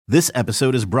This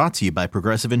episode is brought to you by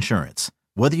Progressive Insurance.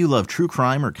 Whether you love true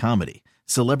crime or comedy,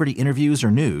 celebrity interviews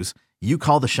or news, you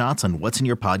call the shots on what's in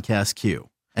your podcast queue.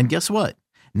 And guess what?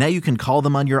 Now you can call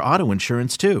them on your auto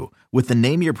insurance too with the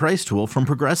Name Your Price tool from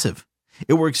Progressive.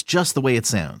 It works just the way it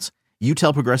sounds. You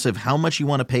tell Progressive how much you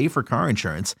want to pay for car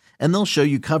insurance, and they'll show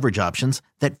you coverage options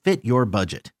that fit your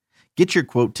budget. Get your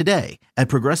quote today at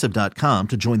Progressive.com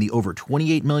to join the over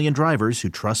 28 million drivers who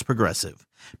trust Progressive.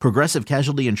 Progressive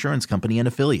Casualty Insurance Company and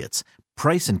Affiliates.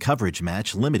 Price and coverage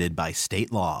match limited by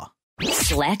state law.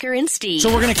 Slacker and Steve.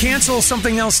 So we're going to cancel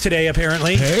something else today,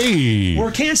 apparently. Hey.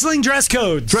 We're canceling dress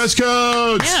codes. Dress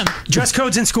codes. Yeah. Dress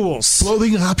codes in schools.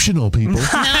 Clothing optional, people.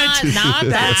 Not that.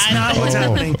 That's not what's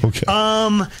happening.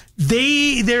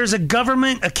 Okay. There's a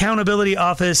government accountability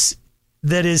office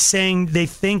that is saying they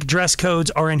think dress codes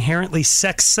are inherently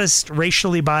sexist,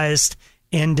 racially biased,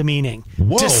 and demeaning.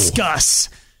 Whoa. Discuss.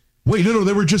 Wait, no,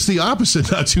 they were just the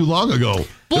opposite not too long ago.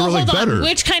 They Well, were like hold on. better.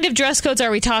 Which kind of dress codes are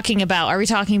we talking about? Are we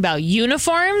talking about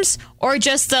uniforms or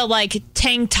just the like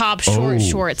tank top,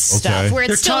 shorts okay. stuff where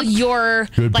it's still your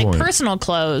Good like point. personal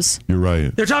clothes? You're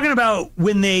right. They're talking about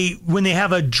when they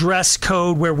have a dress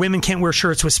code where women can't wear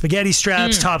shirts with spaghetti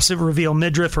straps, tops that reveal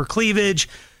midriff or cleavage,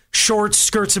 shorts,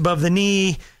 skirts above the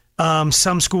knee.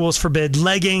 Some schools forbid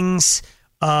leggings.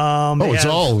 It's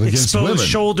all against exposed women.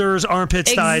 shoulders,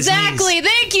 armpits, thighs, Exactly. knees.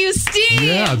 Thank you, Steve.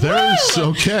 Yeah, there's Woo!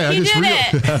 okay. He did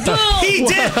it. Boom. He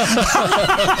did.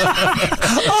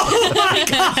 Oh my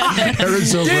God!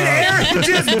 Aaron's so Did proud. Aaron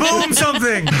just boom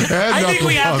something? I think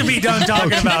we have to be done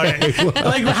talking about it.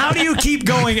 Like, how do you keep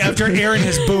going after Aaron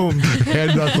has boomed?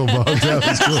 And knuckle bump. That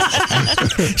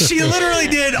was good. She literally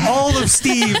did all of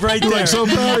Steve right there. Like, so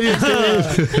proud of you,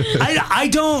 Dave. I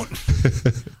don't.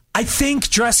 I think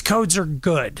dress codes are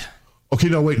good. Okay,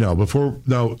 no, wait,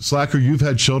 now, Slacker, you've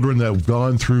had children that have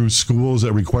gone through schools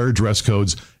that require dress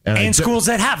codes. And schools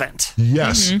that haven't.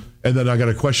 Yes. Mm-hmm. And then I got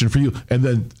a question for you. And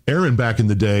then Aaron, back in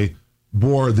the day,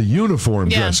 wore the uniform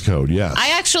dress code. Yes.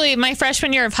 I actually, my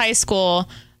freshman year of high school,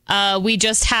 we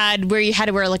just had where you had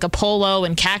to wear like a polo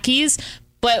and khakis,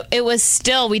 but it was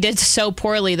still, we did so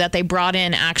poorly that they brought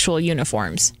in actual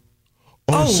uniforms.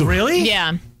 Oh, really?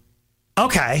 Yeah.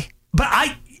 Okay.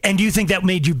 And do you think that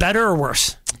made you better or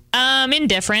worse?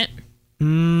 Indifferent.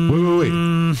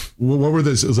 Wait. What were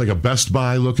this? It was like a Best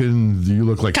Buy looking. You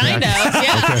look like Kind of, khaki.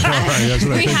 yeah. Okay, all right, that's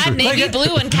what I We had pictured. navy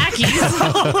blue and khakis.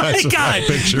 Oh my That's what I God.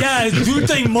 pictured. Yeah, good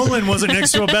thing Mullen wasn't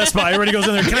next to a Best Buy. Everybody goes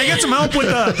in there. Can I get some help with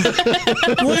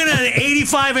looking at an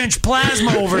 85-inch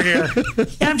plasma over here?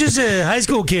 Yeah, I'm just a high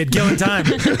school kid killing time.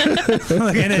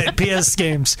 Looking at PS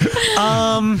games.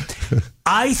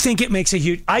 I think it makes a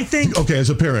huge... Okay, as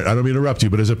a parent, I don't mean to interrupt you,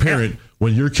 but as a parent,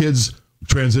 when your kids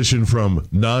transition from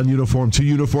non-uniform to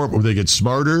uniform, or they get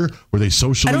smarter, or they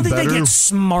socially I don't think better, they get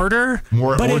smarter,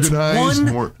 more but organized,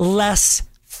 it's one less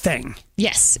thing.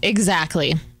 Yes,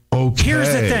 exactly. okay. Here's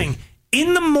the thing.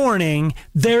 In the morning,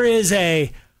 there is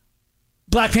a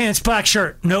black pants, black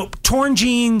shirt. Nope. Torn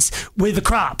jeans with a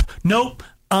crop. Nope.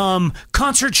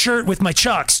 Concert shirt with my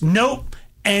Chucks. Nope.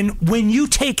 And when you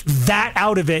take that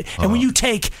out of it, and when you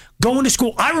take going to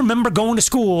school, I remember going to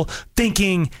school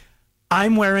thinking,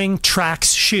 I'm wearing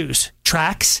Trax shoes.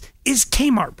 Trax is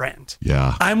Kmart brand.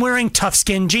 Yeah. I'm wearing Tough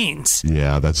Skin jeans.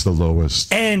 Yeah, that's the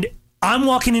lowest. And I'm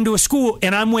walking into a school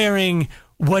and I'm wearing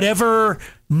whatever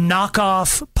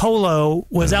knockoff polo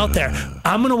was out there.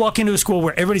 I'm going to walk into a school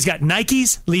where everybody's got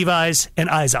Nikes, Levi's, and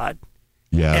Izod.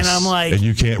 Yes. And I'm like... And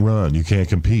you can't run. You can't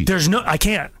compete. I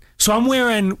can't. So I'm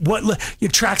wearing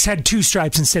your Trax had 2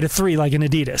 stripes instead of 3 like an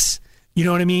Adidas. You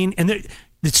know what I mean? And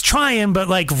it's trying, but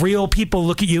like real people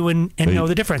look at you and know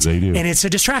the difference. They do. And it's a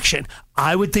distraction.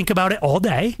 I would think about it all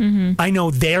day. Mm-hmm. I know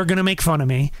they're going to make fun of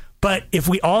me. But if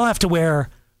we all have to wear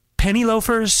penny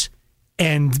loafers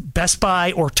and Best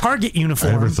Buy or Target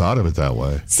uniform. I never thought of it that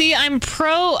way. See, I'm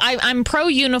pro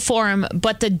uniform,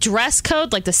 but the dress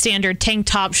code, like the standard tank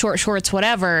top, short shorts,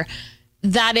 whatever,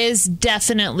 that is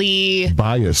definitely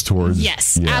Biased towards.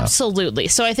 yes, absolutely.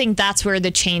 So I think that's where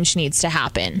the change needs to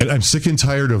happen. And I'm sick and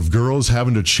tired of girls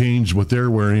having to change what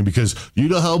they're wearing because you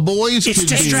know how boys It's can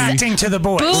distracting to the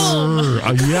boys. Boom.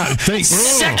 Yeah, thanks.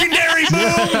 Secondary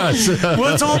boom. Yes.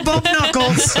 Well, it's all bump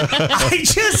knuckles.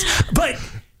 But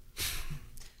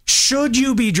should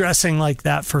you be dressing like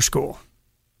that for school?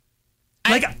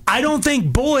 I don't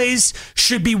think boys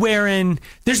should be wearing.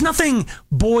 There's nothing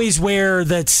boys wear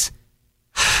that's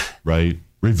Right.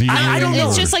 Revealing. I don't know.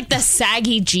 It's just like the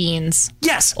saggy jeans.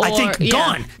 Yes, I think Or- yeah.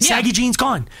 gone. Yeah. Saggy jeans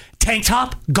gone. Tank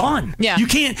top gone. Yeah.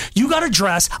 You got to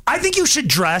dress. I think you should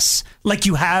dress like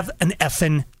you have an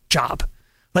effing job.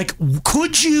 Like,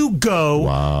 could you go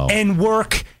and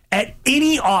work at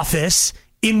any office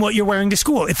in what you're wearing to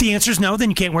school? If the answer is no, then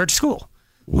you can't wear it to school.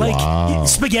 Like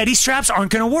spaghetti straps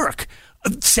aren't going to work.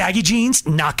 Saggy jeans,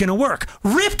 not going to work.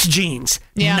 Ripped jeans,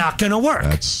 not going to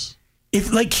work.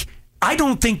 I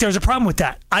don't think there's a problem with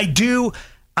that.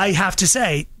 I have to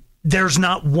say, there's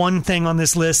not one thing on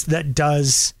this list that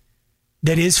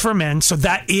is for men. So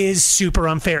that is super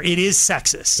unfair. It is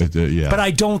sexist. But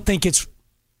I don't think it's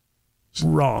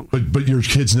wrong. But your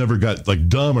kids never got like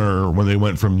dumber when they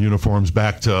went from uniforms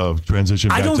back to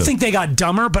transition. I don't think they got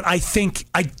dumber, but I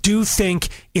do think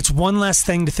it's one less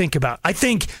thing to think about. I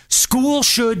think school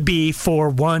should be for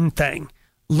one thing,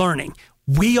 learning.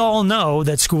 We all know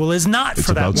that school is not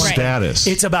for that. It's about status.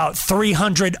 It's about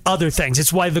 300 other things.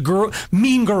 It's why the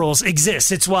Mean Girls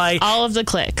exist. It's why all of the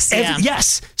cliques.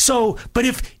 Yes. So, but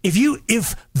if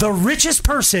the richest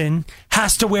person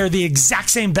has to wear the exact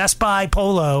same Best Buy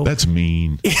polo, that's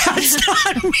mean. It's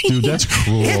not mean, dude. That's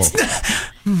cruel.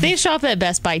 They shop at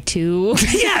Best Buy too.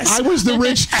 Yes. I was the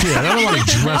rich kid. I don't want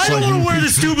to dress like you. I don't want to wear the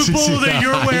stupid polo that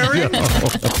you're wearing.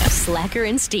 Slacker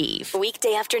and Steve,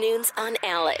 weekday afternoons on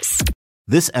Alice.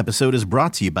 This episode is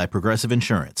brought to you by Progressive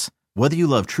Insurance. Whether you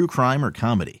love true crime or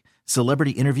comedy,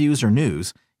 celebrity interviews or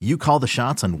news, you call the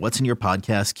shots on what's in your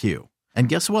podcast queue. And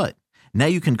guess what? Now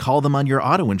you can call them on your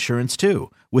auto insurance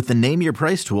too with the Name Your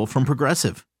Price tool from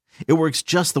Progressive. It works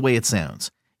just the way it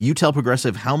sounds. You tell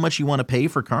Progressive how much you want to pay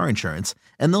for car insurance,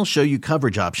 and they'll show you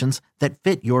coverage options that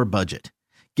fit your budget.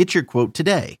 Get your quote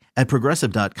today at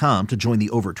Progressive.com to join the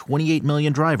over 28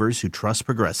 million drivers who trust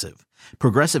Progressive.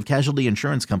 Progressive Casualty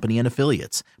Insurance Company and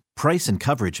Affiliates. Price and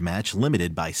coverage match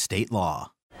limited by state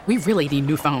law. We really need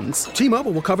new phones.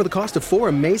 T-Mobile will cover the cost of 4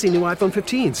 amazing new iPhone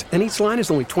 15s, and each line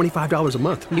is only $25 a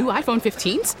month. New iPhone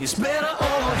 15s? It's better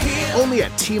over here. Only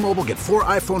at T-Mobile, get 4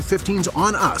 iPhone 15s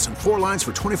on us and 4 lines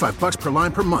for $25 per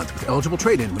line per month with eligible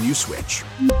trade-in when you switch.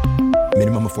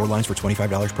 Minimum of 4 lines for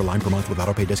 $25 per line per month with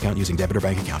autopay discount using debit or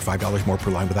bank account. $5 more per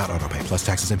line without autopay, plus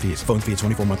taxes and fees. Phone fee at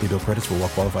 24 monthly bill credits for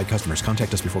well-qualified customers.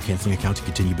 Contact us before canceling account to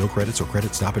continue bill credits or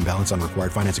credit stop and balance on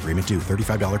required finance agreement due.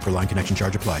 $35 per line connection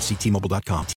charge applies. See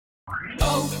T-Mobile.com.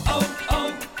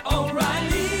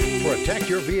 O'Reilly. Protect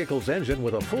your vehicle's engine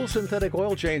with a full synthetic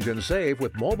oil change and save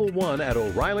with Mobil 1 at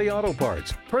O'Reilly Auto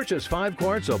Parts. Purchase 5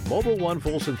 quarts of Mobil 1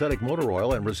 full synthetic motor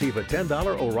oil and receive a $10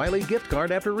 O'Reilly gift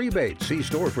card after rebate. See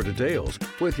store for details.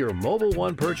 With your Mobil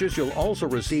 1 purchase, you'll also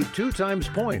receive 2 times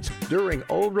points during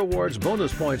O Rewards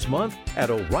Bonus Points Month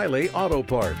at O'Reilly Auto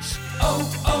Parts.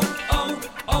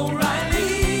 O'Reilly.